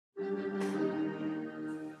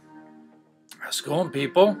How's it going,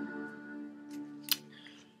 people?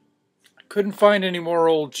 I couldn't find any more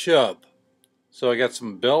old chub, so I got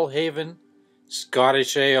some Belhaven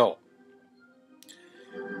Scottish Ale,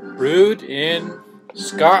 brewed in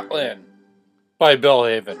Scotland by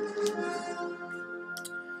Belhaven.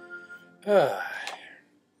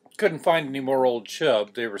 Couldn't find any more old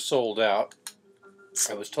chub. They were sold out.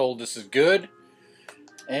 I was told this is good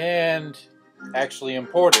and actually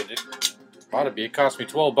imported. It ought to be. It cost me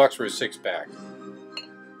 $12 for a 6-pack.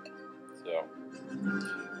 So,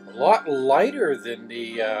 a lot lighter than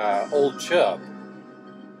the old chub.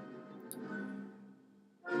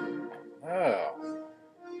 Oh,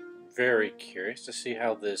 very curious to see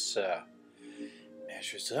how this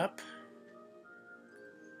measures up.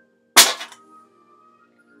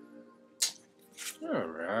 All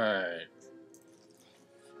right.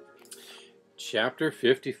 Chapter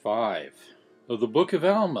 55 of the Book of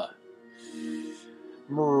Alma.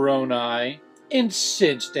 Moroni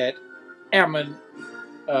incensed at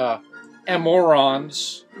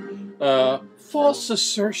Amoron's false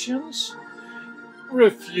assertions,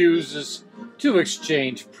 refuses to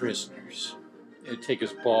exchange prisoners. He'd take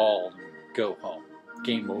his ball, go home.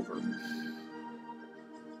 Game over.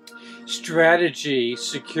 Strategy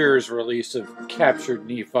secures release of captured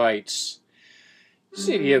Nephites.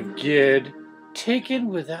 City of Gid taken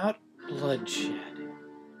without bloodshed.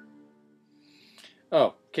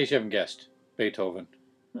 Oh, in case you haven't guessed, Beethoven.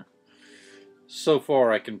 So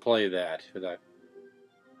far I can play that without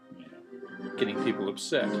getting people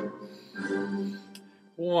upset.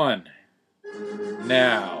 1.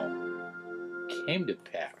 Now came to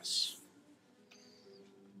pass.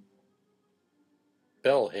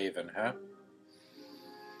 Belhaven, huh?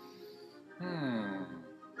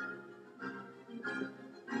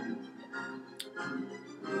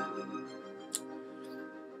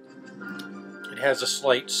 It has a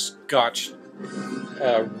slight Scotch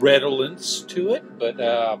redolence to it, but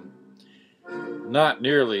not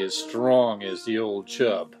nearly as strong as the old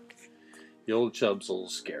chub. The old chub's a little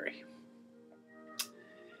scary.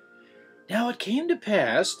 Now it came to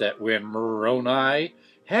pass that when Moroni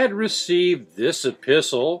had received this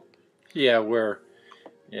epistle,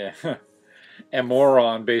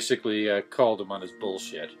 Amoron basically called him on his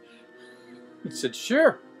bullshit. He said,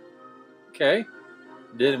 sure, okay,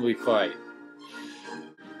 then we fight.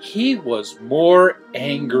 He was more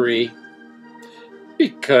angry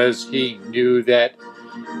because he knew that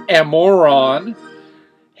Amoron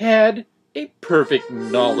had a perfect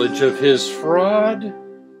knowledge of his fraud.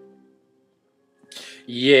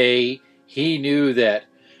 Yea, he knew that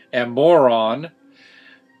Amoron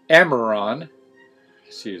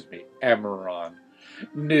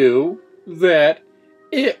knew that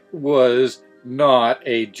it was not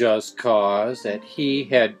a just cause, that he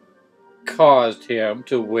had caused him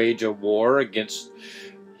to wage a war against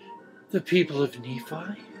the people of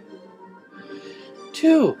Nephi.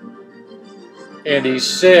 2. And he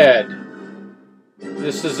said,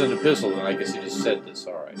 this is an epistle, and I guess he just said this,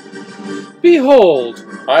 alright. Behold,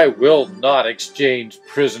 I will not exchange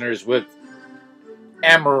prisoners with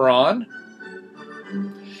Amoron,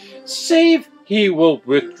 save he will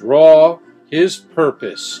withdraw his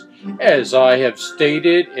purpose, as I have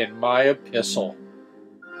stated in my epistle.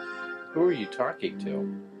 Who are you talking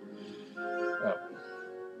to? Oh.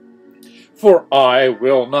 For I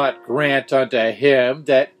will not grant unto him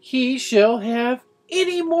that he shall have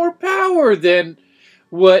any more power than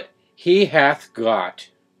what he hath got.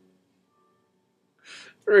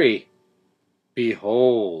 3.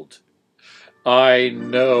 Behold, I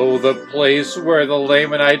know the place where the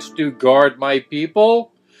Lamanites do guard my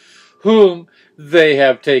people, whom they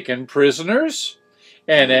have taken prisoners,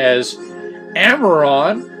 and as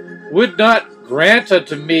Amoron would not grant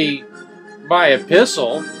unto me my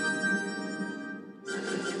epistle,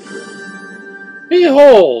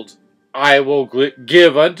 behold, I will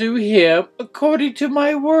give unto him according to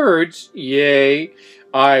my words, yea,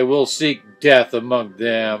 I will seek death among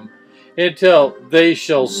them, until they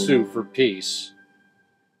shall sue for peace.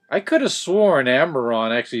 I could have sworn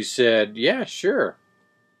Amoron actually said, yeah, sure.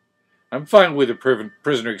 I'm fine with a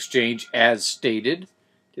prisoner exchange as stated.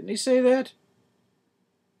 Didn't he say that?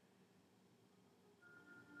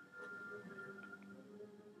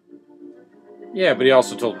 Yeah, but he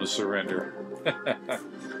also told him to surrender.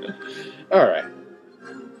 Alright.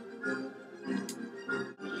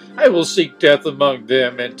 I will seek death among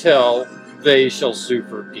them until they shall sue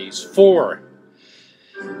for peace. 4.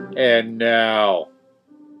 And now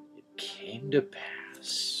it came to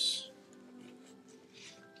pass.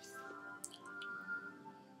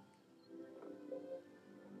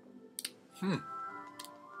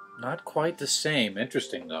 Not quite the same.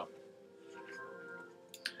 Interesting, though.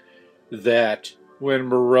 that when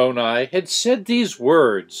Moroni had said these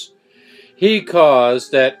words, he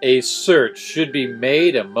caused that a search should be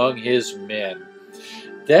made among his men,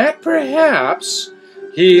 that perhaps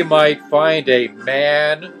he might find a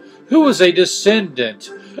man who was a descendant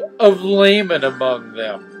of Laman among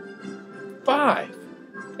them. 5.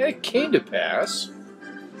 And it came to pass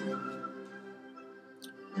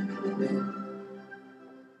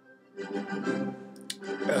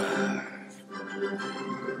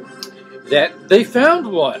that they found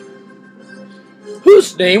one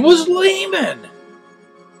whose name was Laman.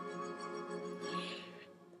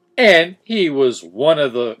 And he was one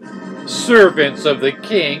of the servants of the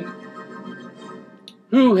king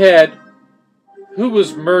who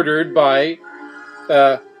was murdered by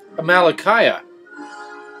Amalekiah.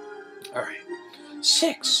 All right.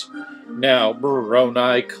 6. Now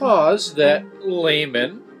Moroni caused that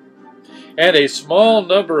Laman and a small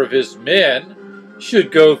number of his men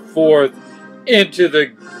should go forth unto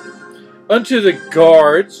the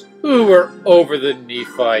guards who were over the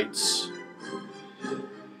Nephites.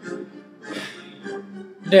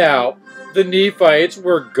 Now the Nephites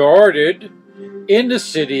were guarded in the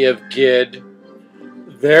city of Gid.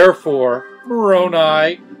 Therefore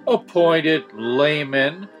Moroni appointed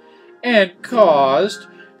Laman and caused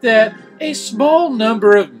that a small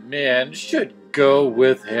number of men should go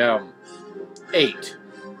with him. 8.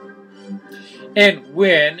 And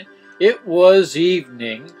when it was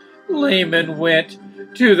evening, Laman went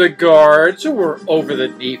to the guards who were over the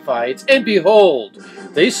Nephites, and behold,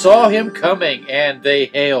 they saw him coming, and they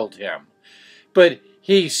hailed him. But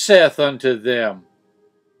he saith unto them,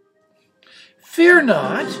 Fear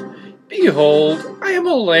not, behold, I am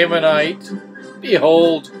a Lamanite.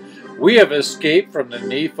 Behold, we have escaped from the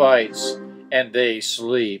Nephites, and they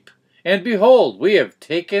sleep. And behold, we have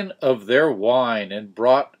taken of their wine and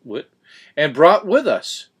brought with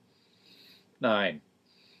us. 9.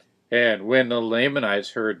 And when the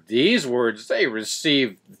Lamanites heard these words, they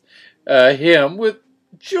received him with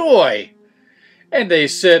joy. And they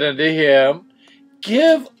said unto him,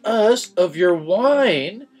 Give us of your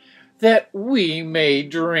wine, that we may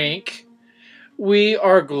drink. We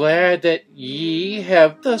are glad that ye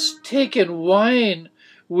have thus taken wine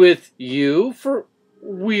with you, for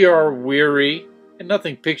we are weary, and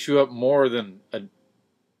nothing picks you up more than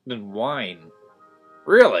wine.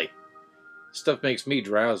 Really, stuff makes me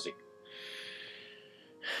drowsy.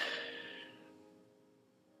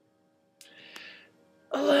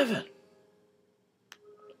 11.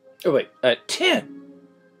 Oh wait, 10.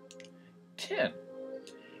 10.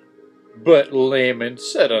 But Laman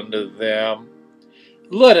said unto them,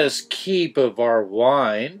 Let us keep of our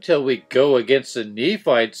wine till we go against the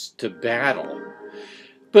Nephites to battle.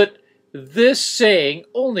 But this saying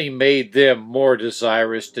only made them more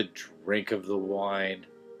desirous to drink of the wine.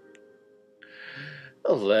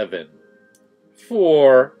 11.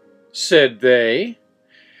 For, said they,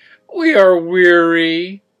 We are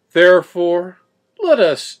weary, therefore let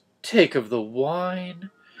us take of the wine,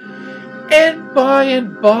 and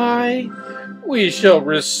by we shall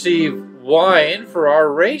receive wine for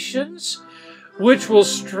our rations, which will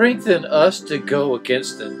strengthen us to go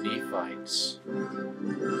against the Nephites.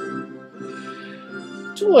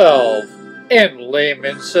 12. And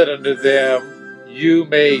Laman said unto them, You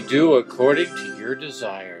may do according to your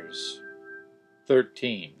desires.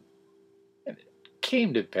 13. And it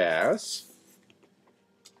came to pass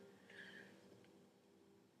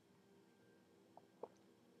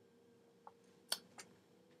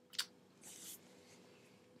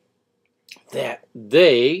that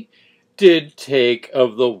they did take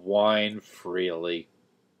of the wine freely,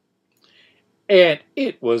 and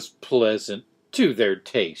it was pleasant to their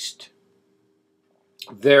taste.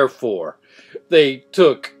 Therefore they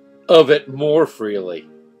took of it more freely,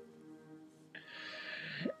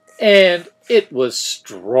 and it was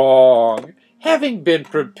strong, having been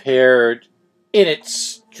prepared in its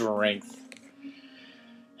strength.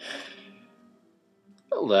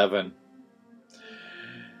 11.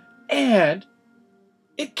 And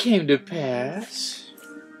it came to pass.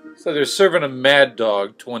 So they're serving a Mad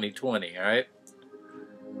Dog 2020, all right?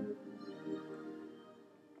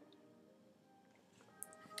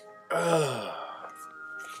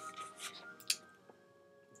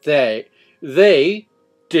 They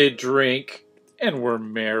did drink and were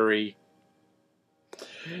merry.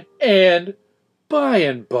 And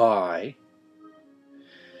by,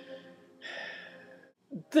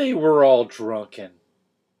 they were all drunken.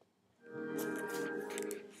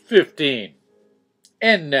 15.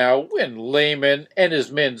 And now when Laman and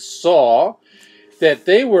his men saw that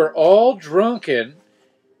they were all drunken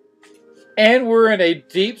and were in a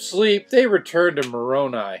deep sleep, they returned to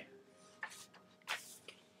Moroni.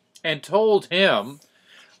 and told him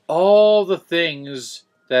all the things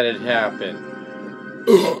that had happened.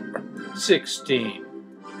 16.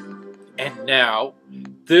 And now,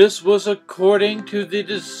 this was according to the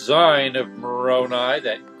design of Moroni,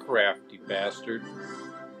 that crafty bastard.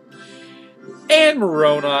 And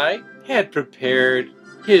Moroni had prepared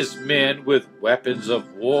his men with weapons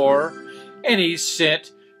of war, and he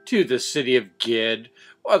sent to the city of Gid,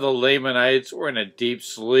 while the Lamanites were in a deep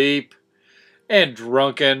sleep, and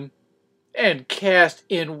drunken, and cast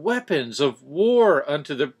in weapons of war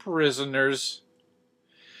unto the prisoners,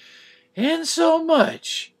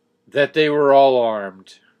 insomuch that they were all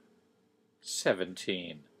armed.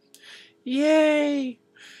 17. Yea,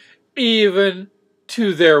 even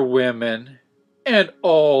to their women, and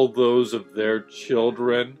all those of their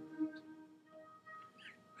children,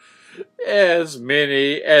 as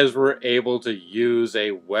many as were able to use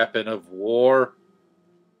a weapon of war.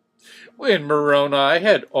 When Moroni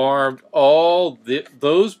had armed all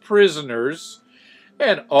those prisoners,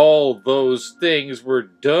 and all those things were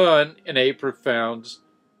done in a profound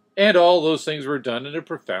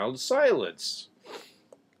silence.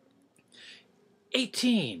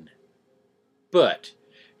 18. But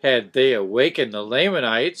had they awakened the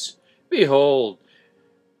Lamanites, behold,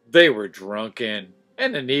 they were drunken,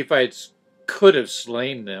 and the Nephites could have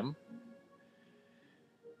slain them.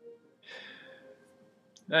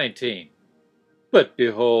 19. But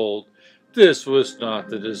behold, this was not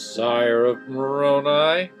the desire of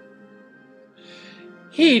Moroni.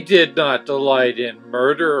 He did not delight in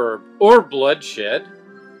murder or bloodshed,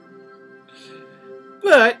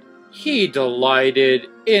 but he delighted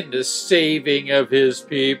in the saving of his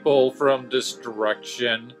people from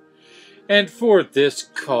destruction, and for this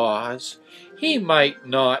cause he might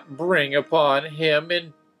not bring upon him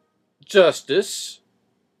injustice.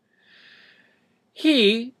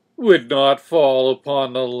 He would not fall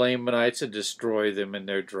upon the Lamanites and destroy them in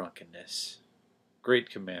their drunkenness. Great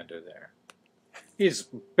commander there. He's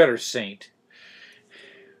a better saint.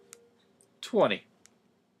 20.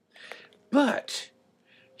 But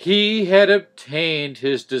he had obtained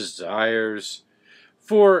his desires,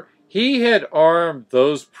 for he had armed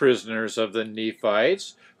those prisoners of the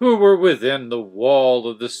Nephites who were within the wall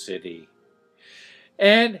of the city,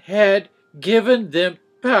 and had given them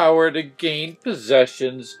power to gain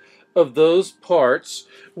possessions of those parts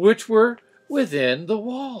which were within the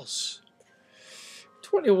walls.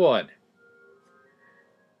 21.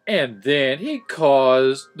 And then he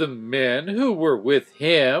caused the men who were with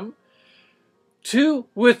him to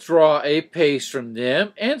withdraw a pace from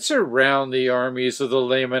them and surround the armies of the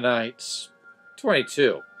Lamanites.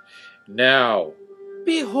 22. Now,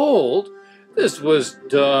 behold, this was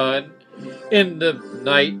done in the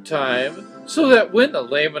night time, so that when the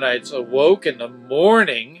Lamanites awoke in the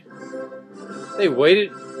morning, they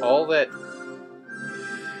waited all that.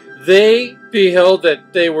 They beheld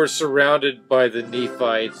that they were surrounded by the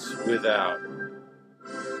Nephites without.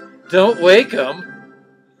 Don't wake them.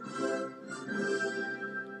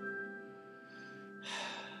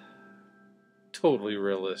 Totally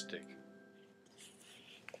realistic.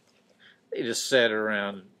 They just sat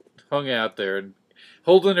around, hung out there, and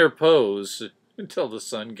holding their pose until the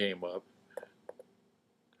sun came up.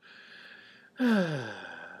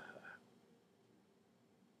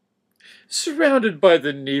 Surrounded by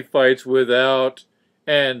the Nephites without,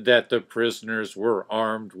 and that the prisoners were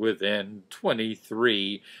armed within.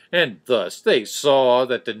 23. And thus they saw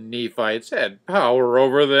that the Nephites had power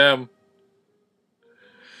over them.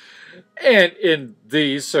 And in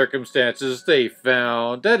these circumstances they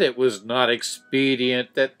found that it was not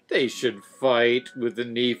expedient that they should fight with the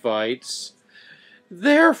Nephites.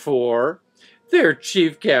 Therefore, their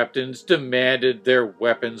chief captains demanded their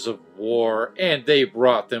weapons of war, and they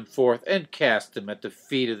brought them forth and cast them at the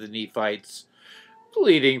feet of the Nephites,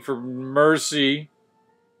 pleading for mercy.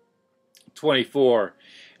 24.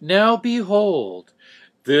 Now behold,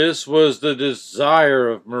 this was the desire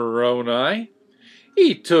of Moroni.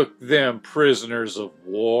 He took them prisoners of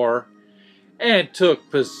war, and took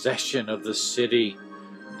possession of the city,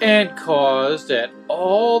 and caused that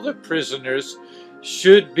all the prisoners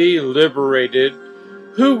should be liberated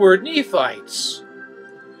who were Nephites.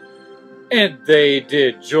 And they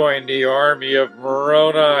did join the army of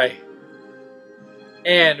Moroni,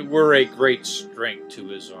 and were a great strength to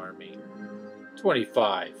his army.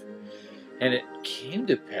 25. And it came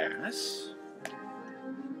to pass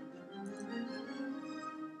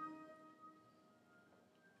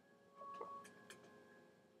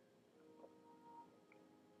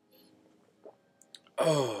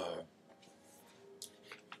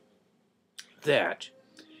that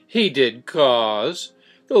he did cause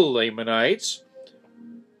the Lamanites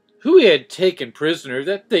who he had taken prisoner,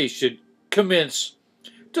 that they should commence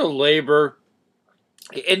to labor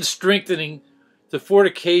in strengthening the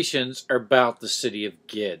fortifications about the city of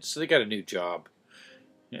Gid. So they got a new job.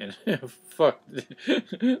 And fuck,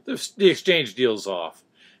 the exchange deal's off.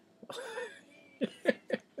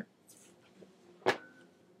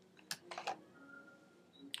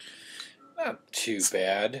 Not too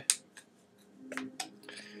bad.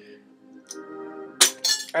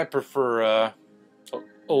 I prefer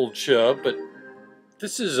Old Chub, but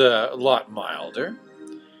this is a lot milder.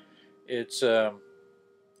 It's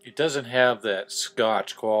it doesn't have that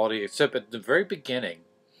Scotch quality, except at the very beginning.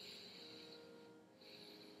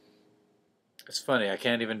 It's funny, I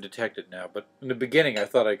can't even detect it now, but in the beginning I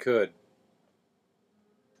thought I could.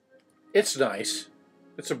 It's nice.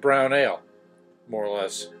 It's a brown ale, more or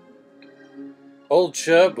less. Old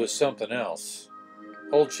Chub was something else.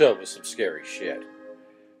 Old Chub was some scary shit.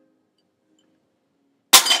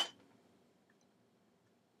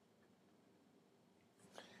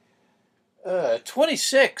 Uh,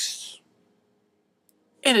 26.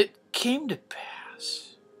 And it came to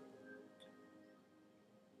pass.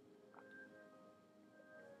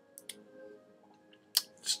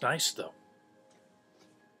 It's nice, though.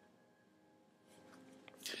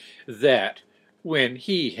 That when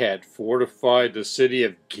he had fortified the city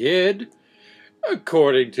of Gid,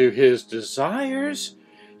 according to his desires,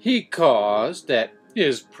 he caused that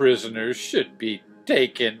his prisoners should be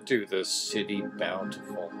taken to the city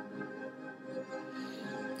Bountiful.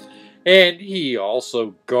 And he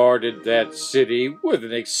also guarded that city with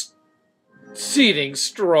an exceeding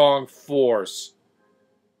strong force.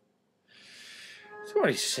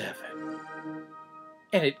 27.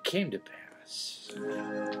 And it came to pass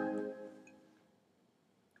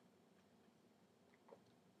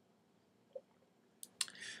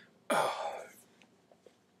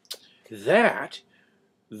that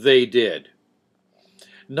they did,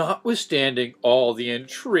 notwithstanding all the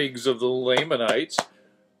intrigues of the Lamanites,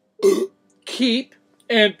 keep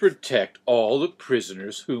and protect all the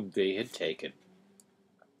prisoners whom they had taken,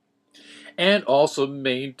 and also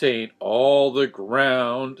maintain all the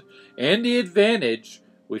ground and the advantage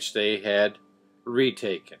which they had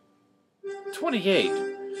retaken. 28.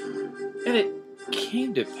 And it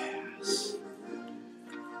came to pass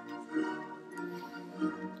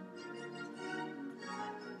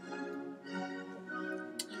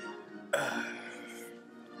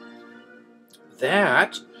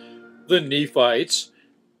that the Nephites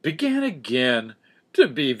began again to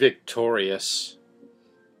be victorious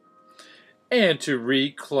and to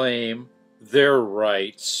reclaim their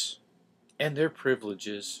rights and their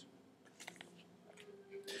privileges.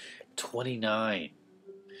 29.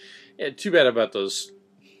 Yeah, too bad about those,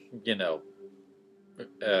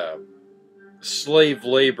 slave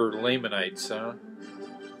labor Lamanites, huh?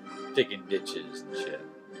 Digging ditches and shit.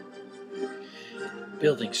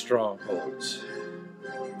 Building strongholds.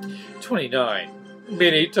 29.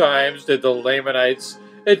 Many times did the Lamanites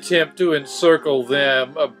attempt to encircle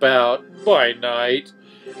them about by night,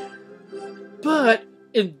 but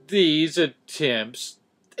in these attempts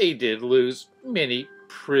they did lose many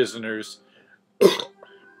prisoners.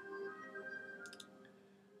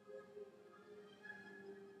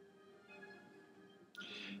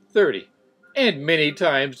 30. And many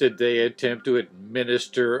times did they attempt to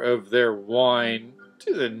administer of their wine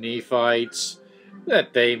to the Nephites,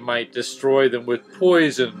 that they might destroy them with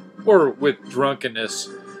poison or with drunkenness.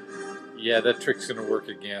 Yeah, that trick's going to work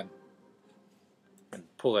again. And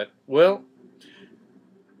pull it. Well,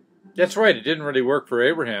 that's right. It didn't really work for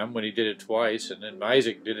Abraham when he did it twice, and then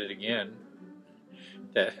Isaac did it again.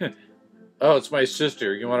 That, oh, it's my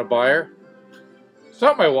sister. You want to buy her? It's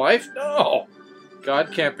not my wife. No.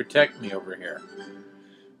 God can't protect me over here.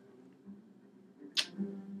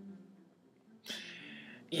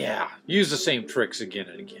 Yeah, use the same tricks again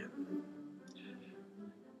and again.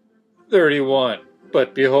 31.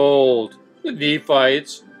 But behold, the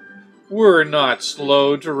Nephites were not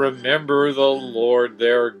slow to remember the Lord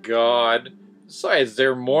their God. Besides,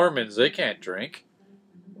 they're Mormons. They can't drink.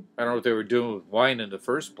 I don't know what they were doing with wine in the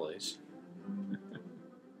first place.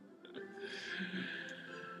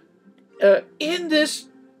 In this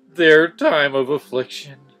their time of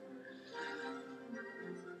affliction,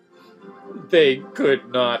 they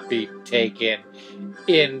could not be taken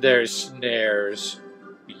in their snares.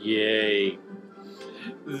 Yea,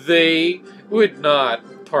 they would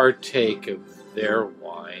not partake of their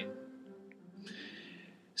wine,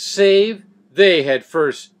 save they had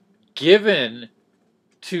first given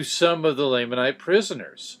to some of the Lamanite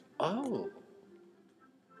prisoners. Oh.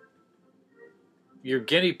 Your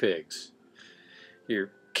guinea pigs.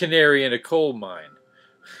 Your canary in a coal mine.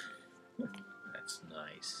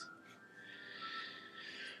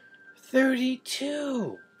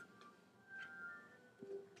 32.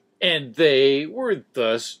 And they were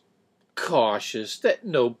thus cautious that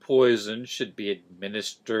no poison should be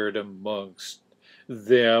administered amongst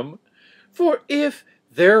them, for if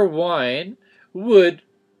their wine would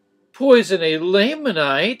poison a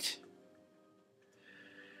Lamanite,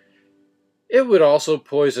 it would also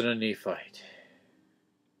poison a Nephite.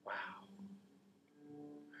 Wow.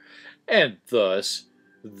 And thus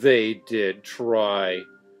they did try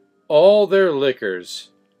all their liquors.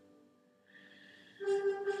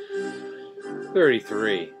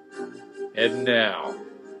 33. And now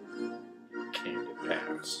came to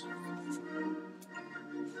pass.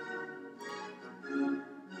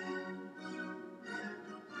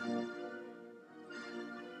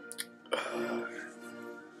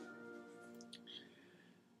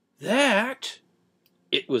 That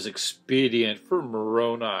it was expedient for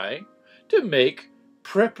Moroni to make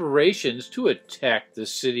preparations to attack the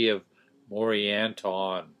city of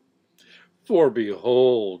Morianton. For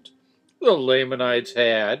behold, the Lamanites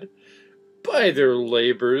had, by their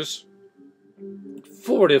labors,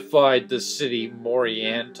 fortified the city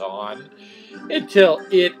Morianton until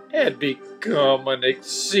it had become an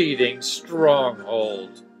exceeding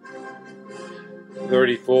stronghold.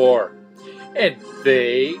 34. And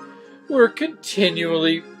they were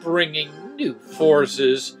continually bringing new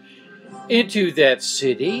forces into that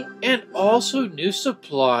city, and also new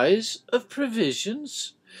supplies of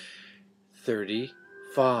provisions.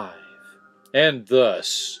 35. And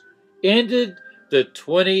thus ended the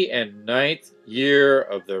 29th year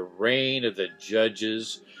of the reign of the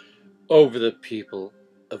judges over the people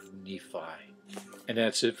of Nephi. And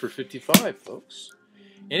that's it for 55, folks.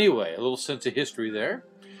 Anyway, a little sense of history there.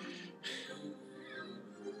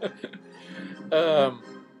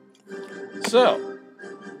 So,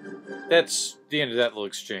 that's the end of that little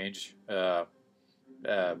exchange. I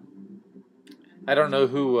don't know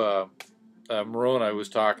who Moroni was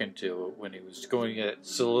talking to when he was going at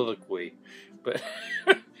soliloquy, but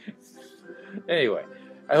anyway,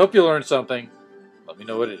 I hope you learned something. Let me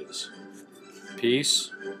know what it is. Peace.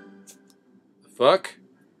 The fuck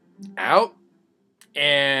out.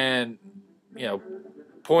 And,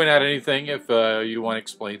 point out anything if you want to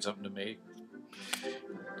explain something to me.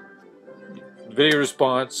 Video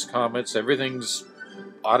response, comments, everything's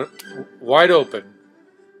wide open.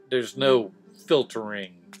 There's no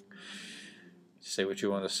filtering. Say what you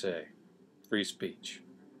want to say. Free speech.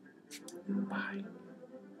 Bye.